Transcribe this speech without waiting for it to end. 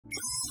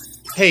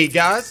Hey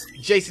guys,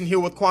 Jason here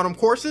with Quantum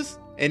Courses,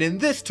 and in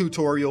this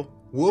tutorial,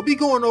 we'll be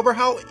going over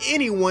how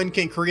anyone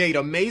can create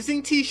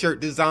amazing t-shirt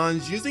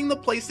designs using the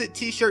Placeit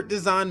t-shirt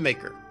design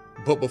maker.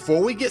 But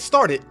before we get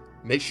started,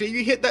 make sure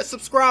you hit that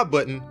subscribe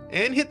button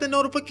and hit the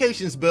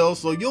notifications bell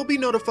so you'll be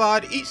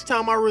notified each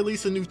time I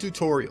release a new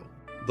tutorial.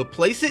 The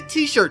Placeit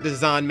t-shirt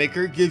design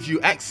maker gives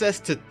you access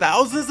to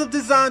thousands of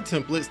design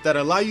templates that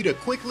allow you to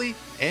quickly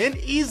and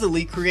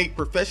easily create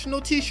professional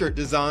t-shirt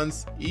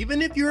designs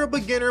even if you're a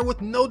beginner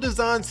with no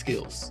design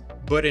skills.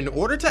 But in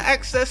order to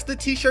access the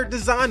t-shirt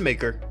design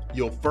maker,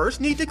 you'll first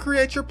need to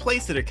create your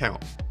Placeit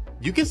account.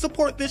 You can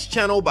support this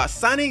channel by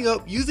signing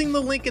up using the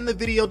link in the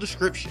video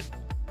description.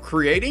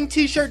 Creating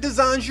t-shirt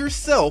designs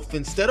yourself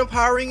instead of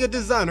hiring a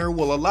designer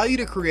will allow you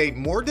to create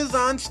more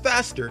designs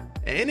faster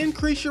and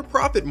increase your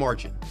profit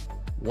margin.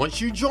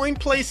 Once you join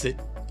Placeit,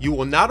 you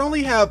will not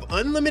only have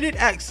unlimited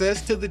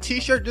access to the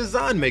t-shirt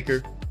design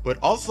maker, but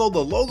also the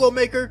logo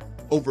maker,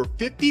 over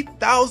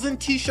 50,000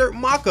 t-shirt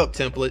mockup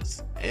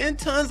templates, and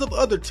tons of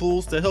other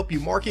tools to help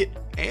you market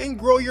and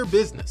grow your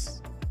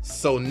business.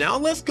 So now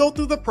let's go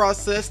through the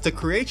process to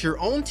create your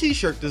own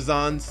t-shirt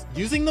designs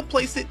using the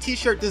Placeit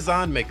t-shirt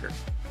design maker.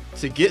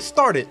 To get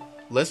started,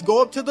 let's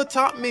go up to the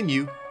top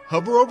menu,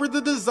 hover over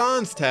the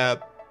Designs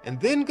tab, and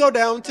then go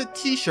down to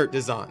T-shirt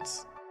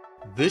Designs.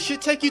 This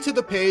should take you to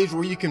the page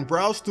where you can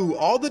browse through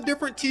all the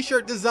different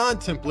t-shirt design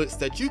templates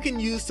that you can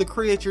use to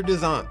create your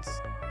designs.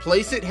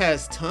 Placeit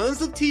has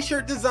tons of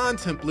t-shirt design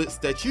templates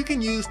that you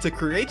can use to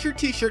create your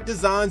t-shirt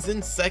designs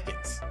in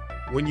seconds.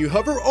 When you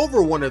hover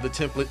over one of the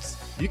templates,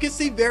 you can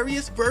see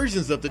various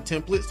versions of the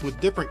templates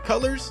with different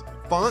colors,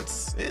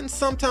 fonts, and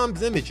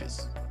sometimes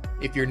images.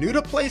 If you're new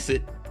to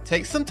Placeit,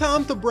 take some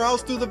time to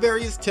browse through the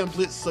various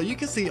templates so you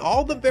can see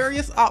all the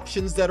various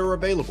options that are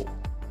available.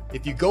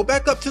 If you go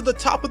back up to the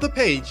top of the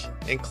page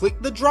and click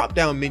the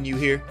drop-down menu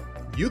here,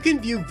 you can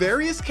view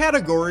various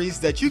categories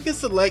that you can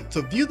select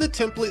to view the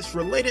templates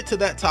related to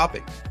that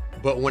topic.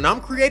 But when I'm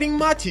creating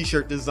my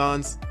t-shirt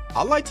designs,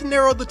 I like to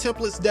narrow the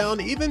templates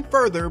down even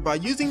further by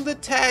using the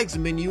tags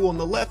menu on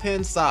the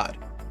left-hand side.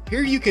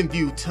 Here you can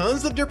view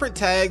tons of different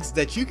tags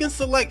that you can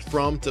select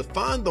from to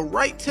find the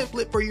right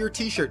template for your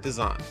t-shirt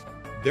design.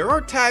 There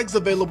are tags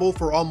available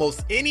for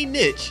almost any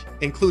niche,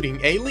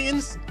 including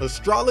aliens,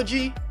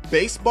 astrology,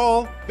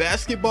 baseball,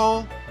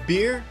 basketball,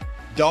 beer,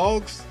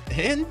 dogs,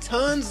 and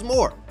tons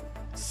more.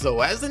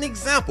 So as an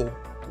example,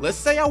 let's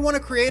say I want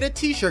to create a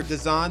t-shirt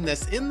design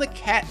that's in the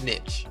cat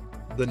niche.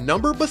 The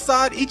number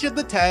beside each of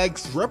the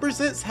tags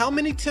represents how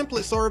many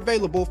templates are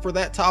available for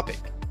that topic.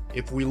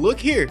 If we look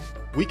here,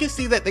 we can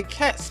see that the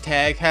cats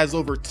tag has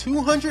over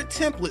 200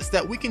 templates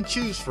that we can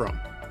choose from.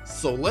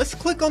 So let's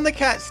click on the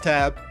cats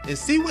tab and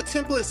see what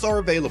templates are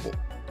available.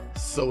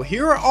 So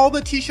here are all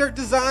the t-shirt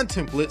design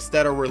templates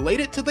that are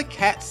related to the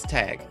cats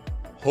tag.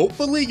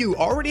 Hopefully you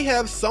already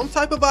have some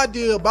type of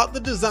idea about the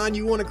design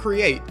you want to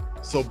create,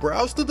 so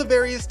browse through the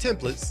various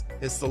templates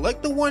and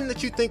select the one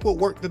that you think will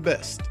work the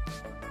best.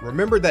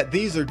 Remember that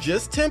these are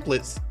just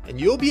templates and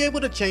you'll be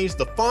able to change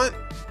the font,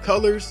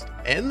 colors,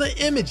 and the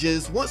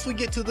images once we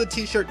get to the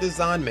t-shirt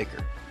design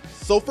maker.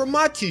 So for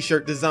my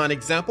t-shirt design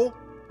example,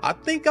 I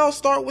think I'll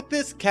start with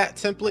this cat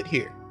template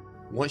here.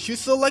 Once you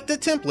select a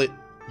template,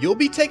 you'll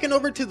be taken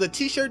over to the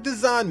t-shirt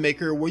design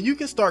maker where you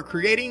can start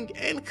creating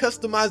and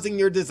customizing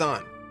your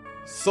design.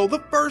 So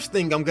the first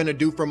thing I'm going to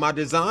do for my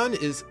design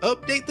is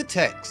update the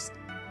text.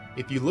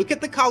 If you look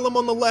at the column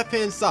on the left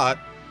hand side,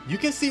 you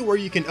can see where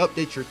you can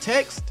update your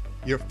text,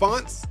 your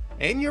fonts,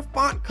 and your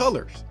font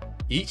colors.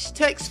 Each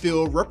text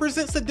field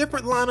represents a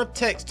different line of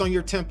text on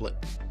your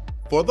template.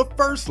 For the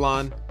first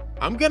line,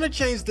 I'm going to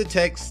change the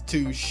text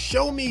to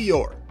 "Show me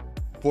your."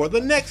 For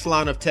the next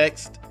line of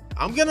text,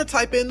 I'm going to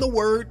type in the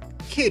word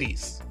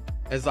kitties.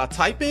 As I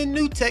type in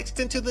new text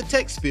into the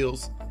text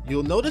fields,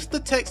 you'll notice the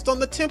text on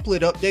the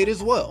template update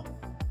as well.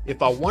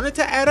 If I wanted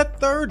to add a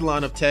third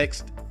line of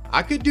text,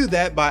 I could do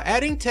that by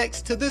adding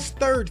text to this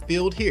third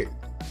field here.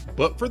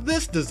 But for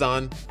this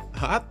design,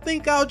 I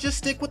think I'll just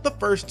stick with the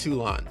first two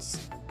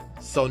lines.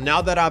 So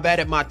now that I've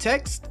added my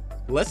text,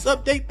 let's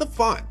update the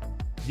font.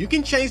 You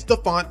can change the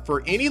font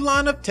for any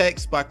line of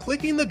text by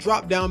clicking the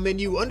drop-down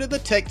menu under the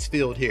text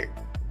field here.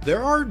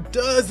 There are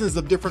dozens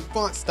of different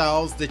font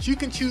styles that you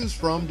can choose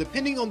from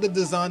depending on the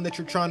design that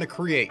you're trying to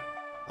create.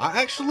 I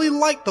actually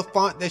like the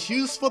font that's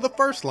used for the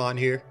first line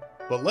here,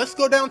 but let's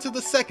go down to the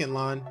second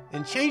line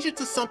and change it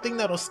to something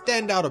that'll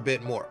stand out a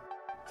bit more.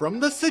 From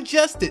the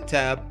Suggested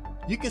tab,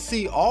 you can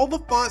see all the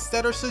fonts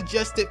that are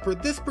suggested for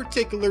this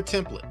particular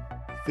template.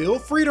 Feel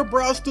free to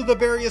browse through the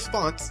various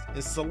fonts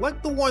and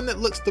select the one that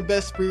looks the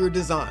best for your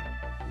design.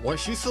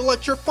 Once you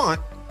select your font,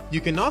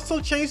 you can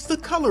also change the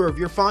color of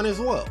your font as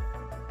well.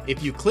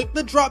 If you click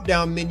the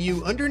drop-down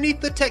menu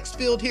underneath the text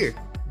field here,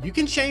 you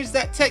can change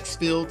that text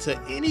field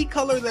to any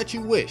color that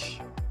you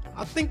wish.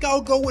 I think I'll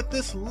go with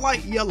this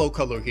light yellow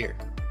color here.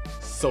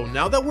 So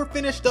now that we're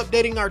finished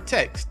updating our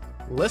text,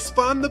 let's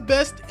find the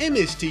best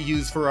image to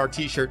use for our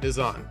t-shirt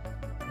design.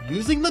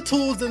 Using the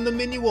tools in the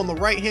menu on the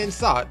right-hand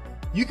side,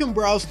 you can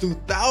browse through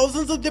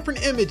thousands of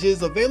different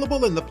images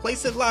available in the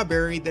Placeit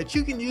library that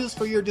you can use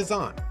for your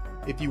design.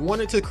 If you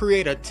wanted to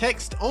create a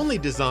text-only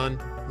design,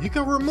 you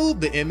can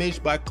remove the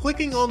image by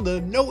clicking on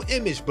the No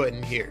Image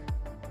button here.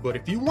 But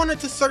if you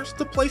wanted to search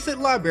the Placeit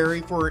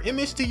library for an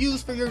image to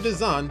use for your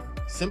design,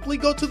 simply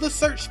go to the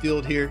search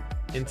field here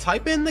and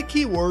type in the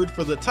keyword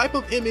for the type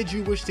of image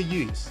you wish to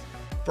use.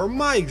 For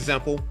my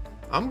example,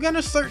 I'm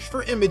gonna search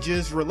for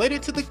images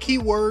related to the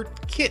keyword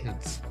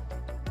kittens.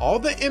 All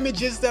the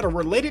images that are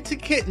related to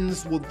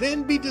kittens will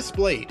then be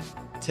displayed.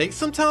 Take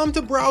some time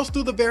to browse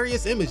through the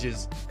various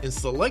images and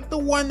select the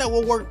one that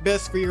will work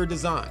best for your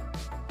design.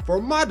 For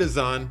my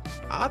design,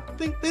 I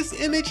think this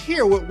image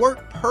here would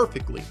work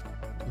perfectly.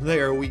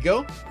 There we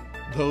go.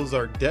 Those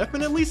are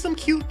definitely some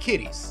cute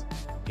kitties.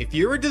 If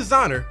you're a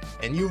designer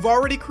and you've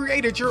already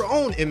created your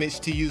own image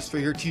to use for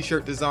your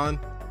t-shirt design,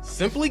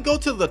 simply go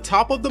to the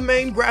top of the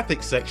main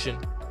graphics section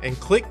and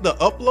click the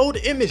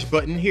Upload Image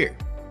button here.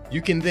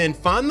 You can then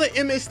find the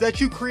image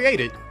that you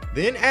created,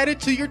 then add it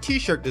to your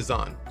t-shirt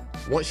design.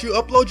 Once you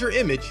upload your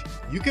image,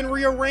 you can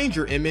rearrange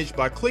your image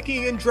by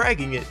clicking and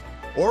dragging it,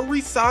 or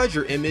resize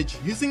your image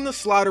using the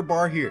slider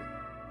bar here.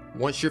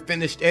 Once you're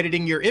finished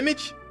editing your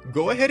image,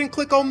 go ahead and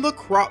click on the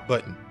Crop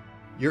button.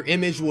 Your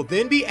image will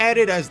then be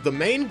added as the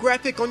main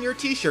graphic on your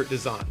t-shirt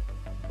design.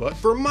 But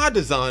for my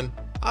design,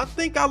 I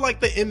think I like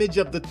the image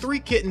of the 3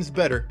 kittens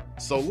better,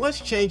 so let's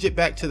change it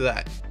back to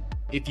that.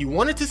 If you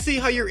wanted to see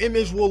how your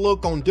image will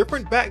look on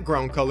different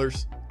background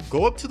colors,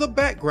 go up to the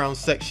background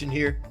section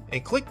here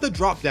and click the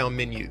drop down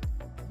menu.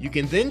 You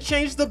can then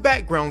change the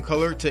background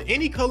color to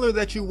any color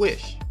that you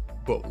wish.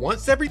 But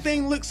once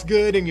everything looks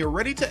good and you're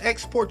ready to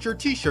export your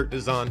t-shirt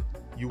design,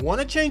 you want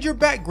to change your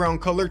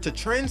background color to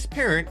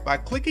transparent by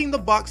clicking the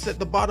box at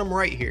the bottom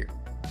right here.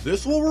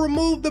 This will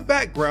remove the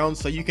background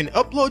so you can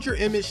upload your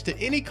image to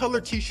any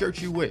color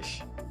t-shirt you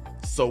wish.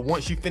 So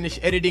once you finish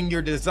editing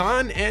your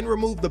design and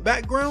remove the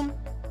background,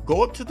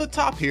 go up to the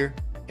top here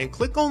and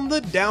click on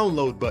the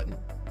download button.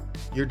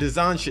 Your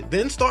design should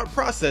then start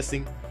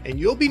processing and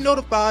you'll be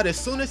notified as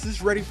soon as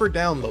it's ready for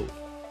download.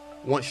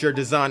 Once your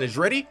design is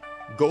ready,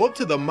 go up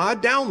to the My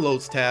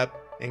Downloads tab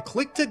and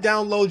click to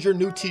download your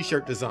new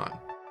t-shirt design.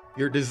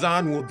 Your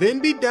design will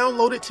then be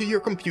downloaded to your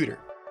computer.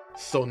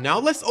 So now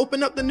let's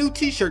open up the new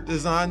t-shirt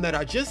design that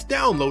I just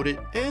downloaded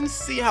and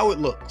see how it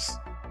looks.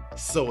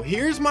 So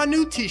here's my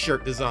new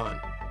t-shirt design.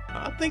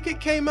 I think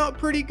it came out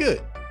pretty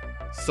good.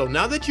 So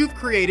now that you've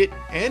created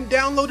and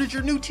downloaded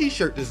your new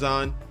t-shirt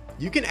design,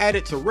 you can add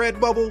it to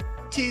Redbubble,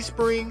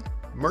 Teespring,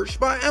 Merch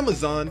by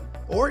Amazon,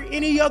 or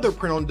any other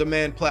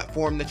print-on-demand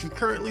platform that you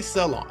currently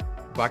sell on.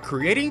 By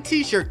creating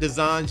t-shirt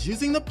designs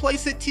using the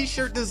Placeit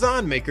t-shirt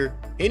design maker,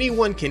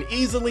 anyone can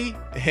easily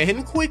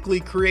and quickly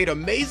create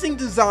amazing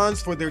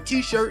designs for their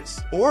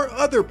t-shirts or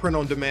other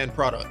print-on-demand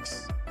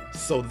products.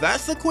 So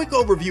that's a quick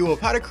overview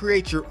of how to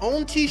create your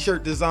own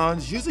t-shirt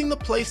designs using the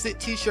Placeit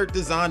t-shirt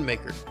design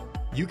maker.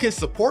 You can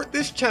support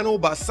this channel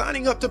by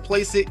signing up to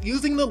Placeit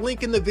using the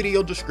link in the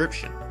video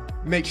description.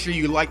 Make sure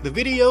you like the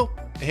video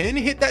and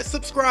hit that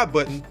subscribe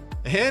button,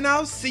 and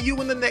I'll see you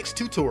in the next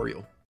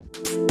tutorial.